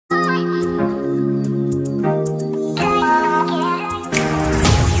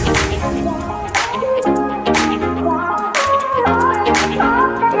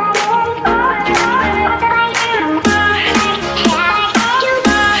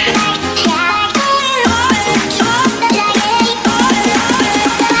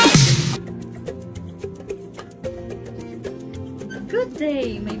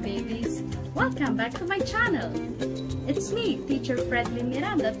welcome back to my channel. It's me, Teacher Friendly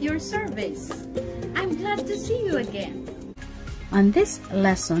Miranda, at your service. I'm glad to see you again. On this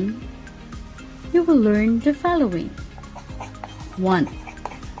lesson, you will learn the following. 1.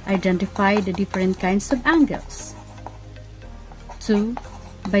 Identify the different kinds of angles. 2.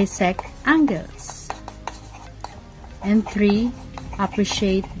 Bisect angles. And 3.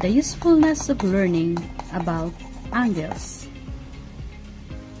 Appreciate the usefulness of learning about angles.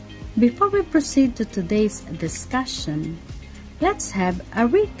 Before we proceed to today's discussion, let's have a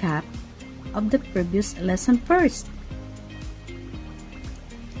recap of the previous lesson first.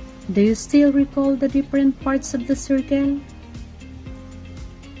 Do you still recall the different parts of the circle?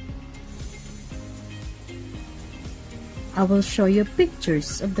 I will show you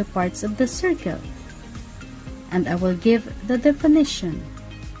pictures of the parts of the circle, and I will give the definition.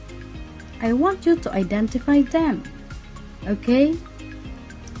 I want you to identify them, okay?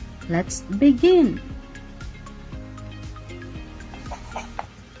 Let's begin.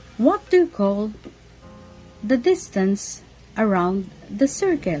 What do you call the distance around the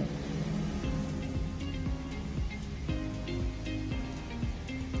circle?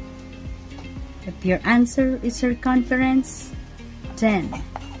 If your answer is circumference, then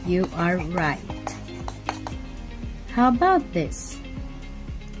you are right. How about this?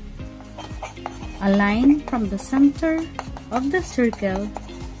 A line from the center of the circle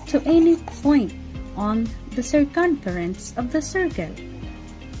to any point on the circumference of the circle.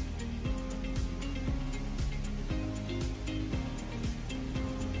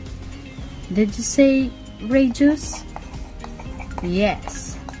 Did you say radius?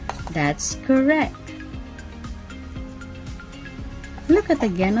 Yes, that's correct. Look at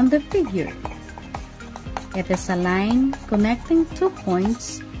again on the figure. It is a line connecting 2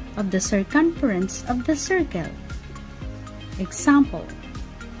 points of the circumference of the circle. Example,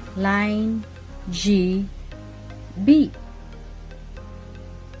 line GB.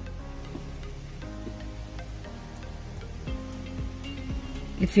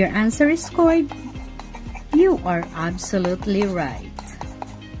 If your answer is chord, you are absolutely right.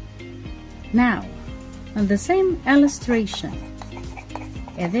 Now, on the same illustration,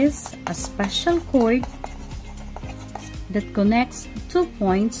 it is a special chord that connects 2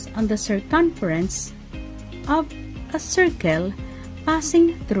 points on the circumference of a circle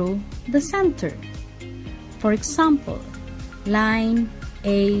passing through the center. For example, line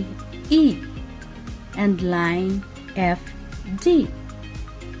AE and line FD.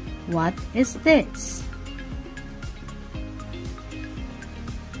 What is this?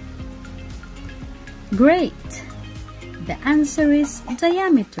 Great! The answer is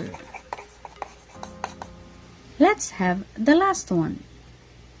diameter. Let's have the last one.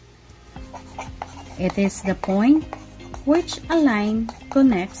 It is the point which a line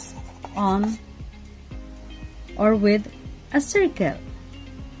connects on or with a circle.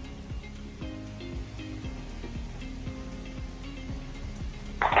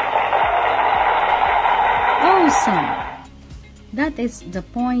 Awesome! That is the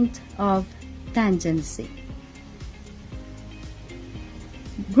point of tangency.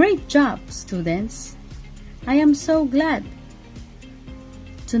 Great job, students! I am so glad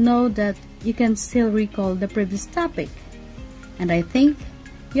to know that you can still recall the previous topic, and I think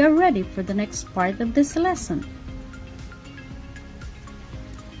you are ready for the next part of this lesson.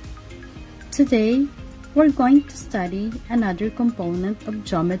 Today, we're going to study another component of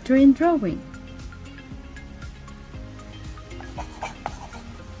geometry and drawing.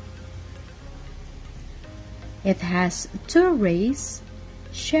 It has 2 rays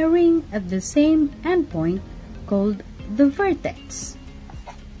sharing at the same endpoint called the vertex,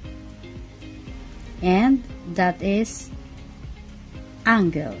 and that is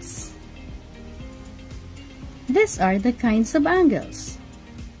angles. These are the kinds of angles.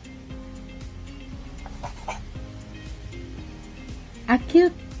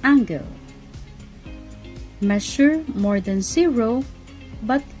 Acute angle. Measure more than 0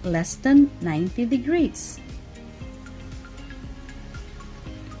 but less than 90 degrees.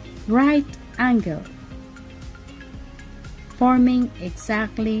 Right angle. Forming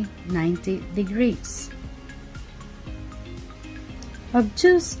exactly 90 degrees.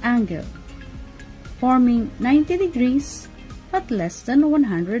 Obtuse angle. Forming 90 degrees but less than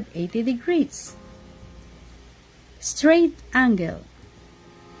 180 degrees. Straight angle.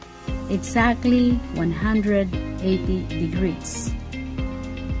 Exactly 180 degrees.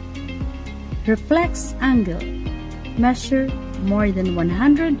 Reflex angle. Measure more than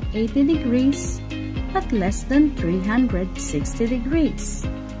 180 degrees but less than 360 degrees.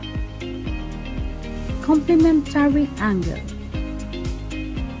 Complementary angle.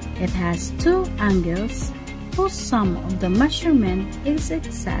 It has two angles whose sum of the measurement is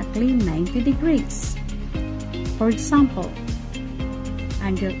exactly 90 degrees. For example,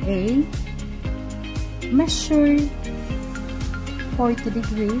 angle A measured 40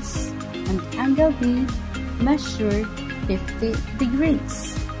 degrees and angle B measured 50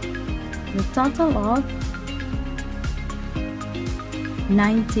 degrees. The total of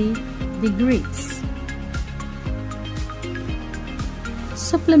 90 degrees.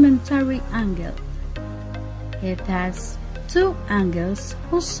 Supplementary angle. It has two angles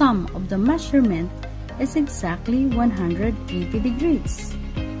whose sum of the measurement is exactly 180 degrees.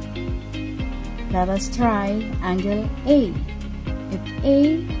 Let us try angle A. If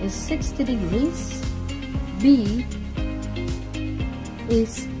A is 60 degrees, B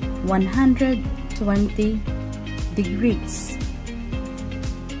is 120 degrees.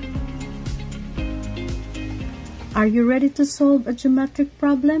 Are you ready to solve a geometric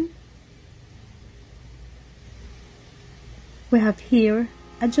problem? We have here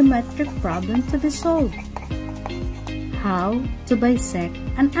a geometric problem to be solved. How to bisect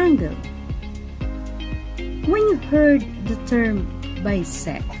an angle. When you heard the term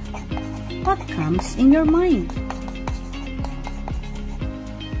bisect, what comes in your mind?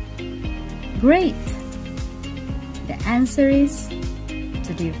 Great! The answer is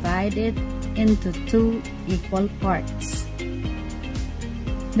to divide it into two equal parts.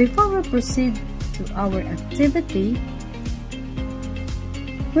 Before we proceed to our activity,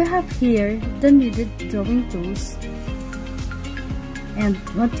 we have here the needed drawing tools and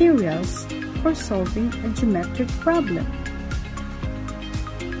materials for solving a geometric problem.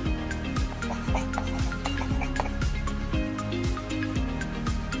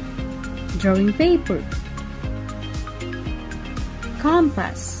 Drawing paper,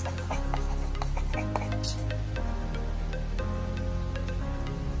 compass,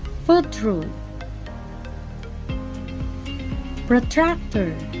 foot rule,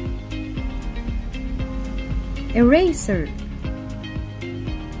 protractor, eraser,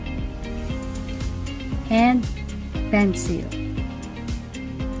 and pencil.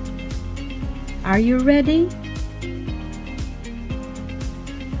 Are you ready?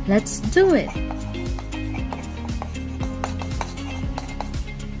 Let's do it!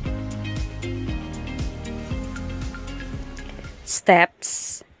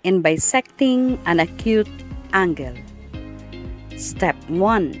 Steps in bisecting an acute angle. Step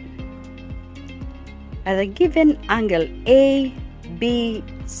 1. At a given angle A, B,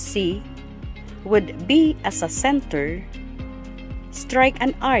 C, with B as a center, strike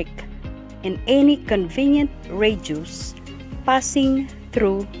an arc in any convenient radius passing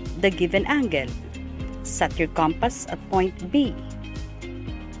through the given angle. Set your compass at point B.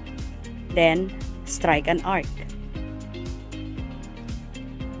 Then, strike an arc.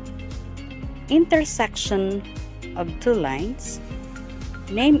 Intersection of two lines.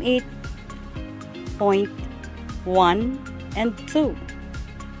 Name it point 1 and 2.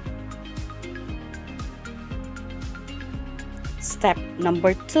 Step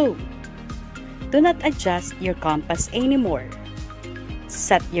number 2. Do not adjust your compass anymore.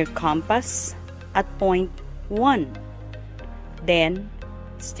 Set your compass at point 1. Then,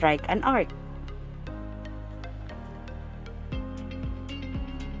 strike an arc.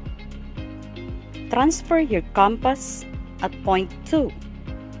 Transfer your compass at point 2.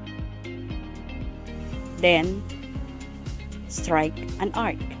 Then, strike an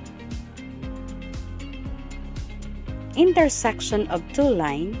arc. Intersection of two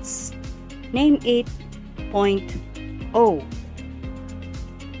lines. Name it point O.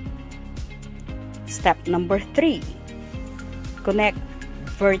 Step number 3. Connect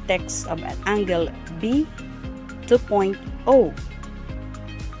vertex of an angle B to point O.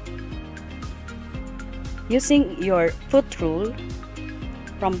 Using your foot rule,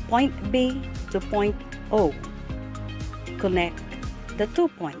 from point B to point O, connect the 2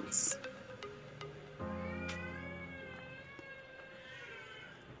 points.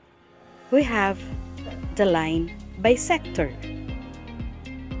 We have the line bisector.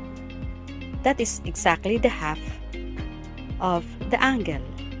 That is exactly the half of the angle.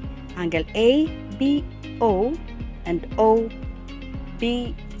 Angle ABO and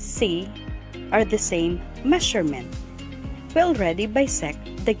OBC are the same measurement. We already bisect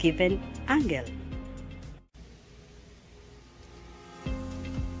the given angle.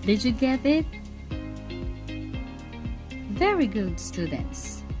 Did you get it? Very good,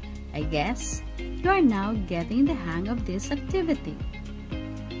 students. I guess you are now getting the hang of this activity.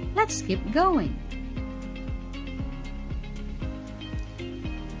 Let's keep going.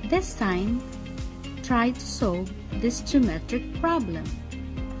 This time, try to solve this geometric problem.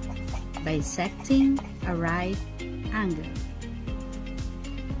 bisecting a right angle.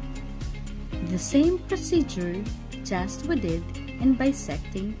 The same procedure just we did in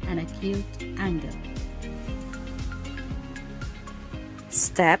bisecting an acute angle.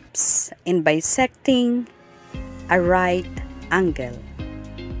 Steps in bisecting a right angle.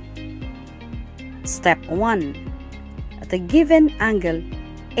 Step 1. At a given angle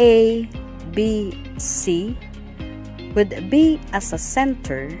ABC with B as a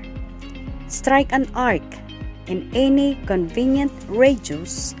center, strike an arc in any convenient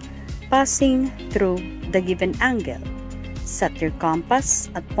radius passing through the given angle. Set your compass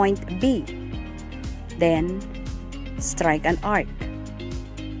at point B. Then, strike an arc.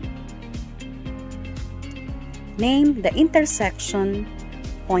 Name the intersection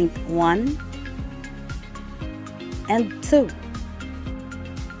point 1 and 2.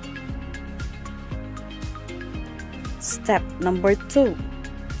 Step number 2.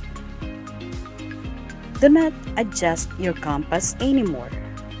 Do not adjust your compass anymore.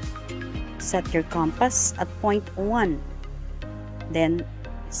 Set your compass at point 1. Then,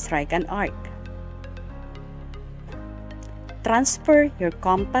 strike an arc. Transfer your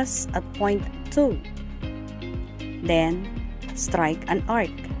compass at point 2. Then, strike an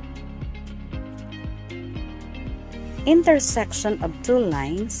arc. Intersection of two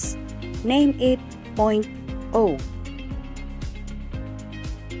lines, name it point O.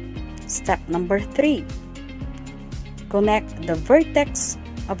 Step number 3. Connect the vertex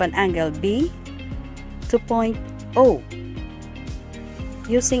of an angle B to point O.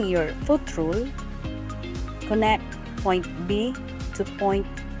 Using your foot rule, connect point B to point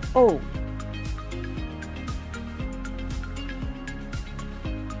O.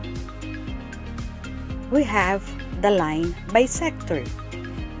 We have the line bisector.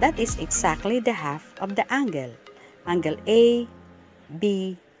 That is exactly the half of the angle. Angle A,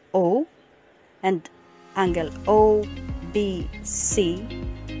 B, O, and angle O, B, C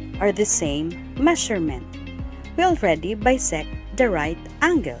are the same measurement. We already bisect the right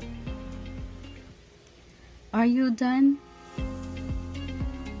angle. Are you done?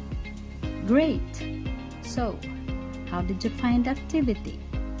 Great! So, how did you find the activity?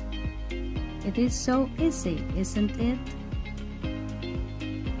 It is so easy, isn't it?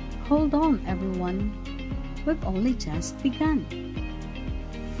 Hold on, everyone. We've only just begun.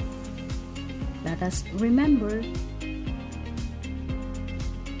 Let us remember,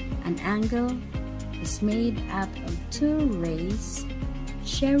 an angle is made up of two rays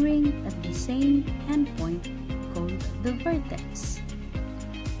sharing at the same endpoint called the vertex.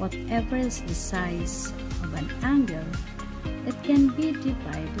 Whatever is the size of an angle, it can be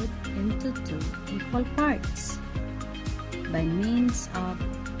divided into two equal parts by means of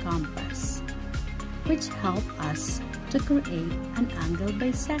compass, which help us to create an angle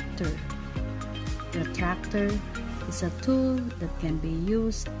bisector. Protractor is a tool that can be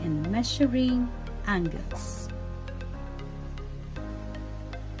used in measuring angles.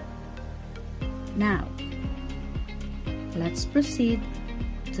 Now, let's proceed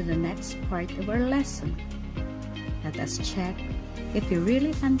to the next part of our lesson. Let us check if you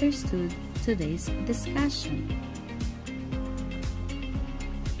really understood today's discussion.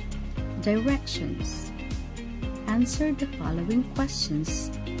 Directions. Answer the following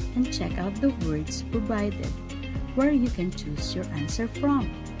questions and check out the words provided where you can choose your answer from.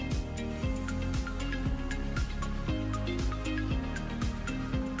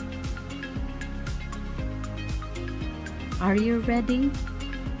 Are you ready?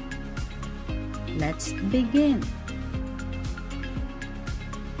 Let's begin.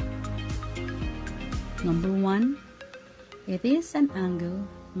 Number 1. It is an angle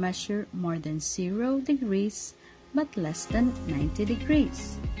measure more than 0 degrees but less than 90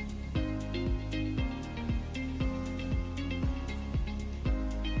 degrees.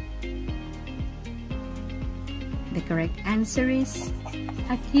 The correct answer is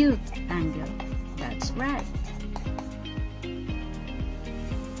acute angle. That's right.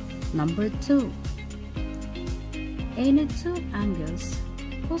 Number 2. Any two angles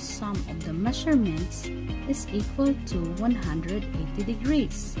whose sum of the measurements is equal to 180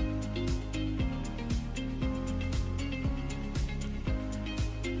 degrees.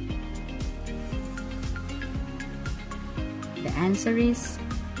 The answer is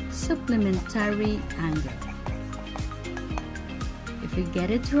supplementary angle. If you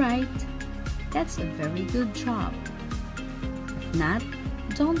get it right, that's a very good job. If not,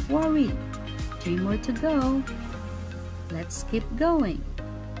 don't worry. 3 more to go. Let's keep going.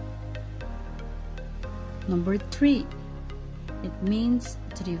 Number 3. It means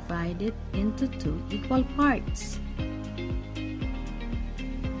to divide it into 2 equal parts.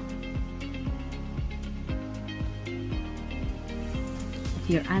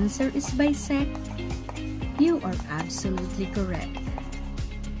 your answer is bisect, you are absolutely correct.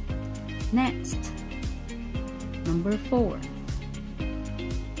 Next, number 4.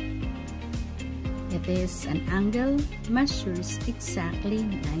 It is an angle measures exactly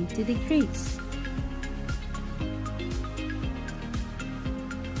 90 degrees.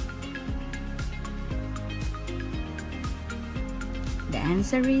 The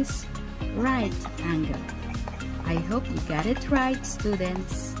answer is right angle. I hope you got it right,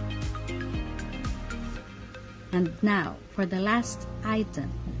 students. And now for the last item,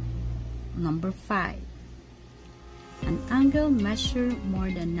 number 5. An angle measure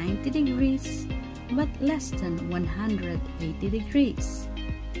more than 90 degrees but less than 180 degrees.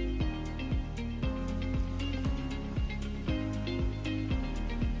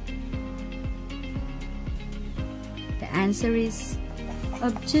 The answer is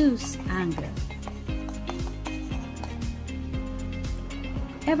obtuse angle.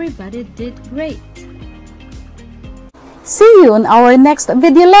 Everybody did great. See you in our next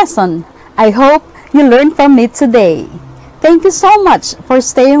video lesson. I hope you learned from me today. Thank you so much for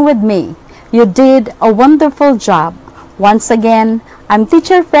staying with me. You did a wonderful job. Once again, I'm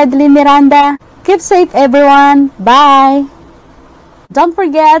Teacher Fredly Miranda. Keep safe, everyone. Bye. Don't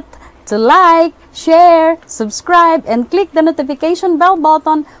forget to like, share, subscribe, and click the notification bell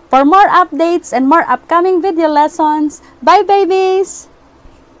button for more updates and more upcoming video lessons. Bye, babies!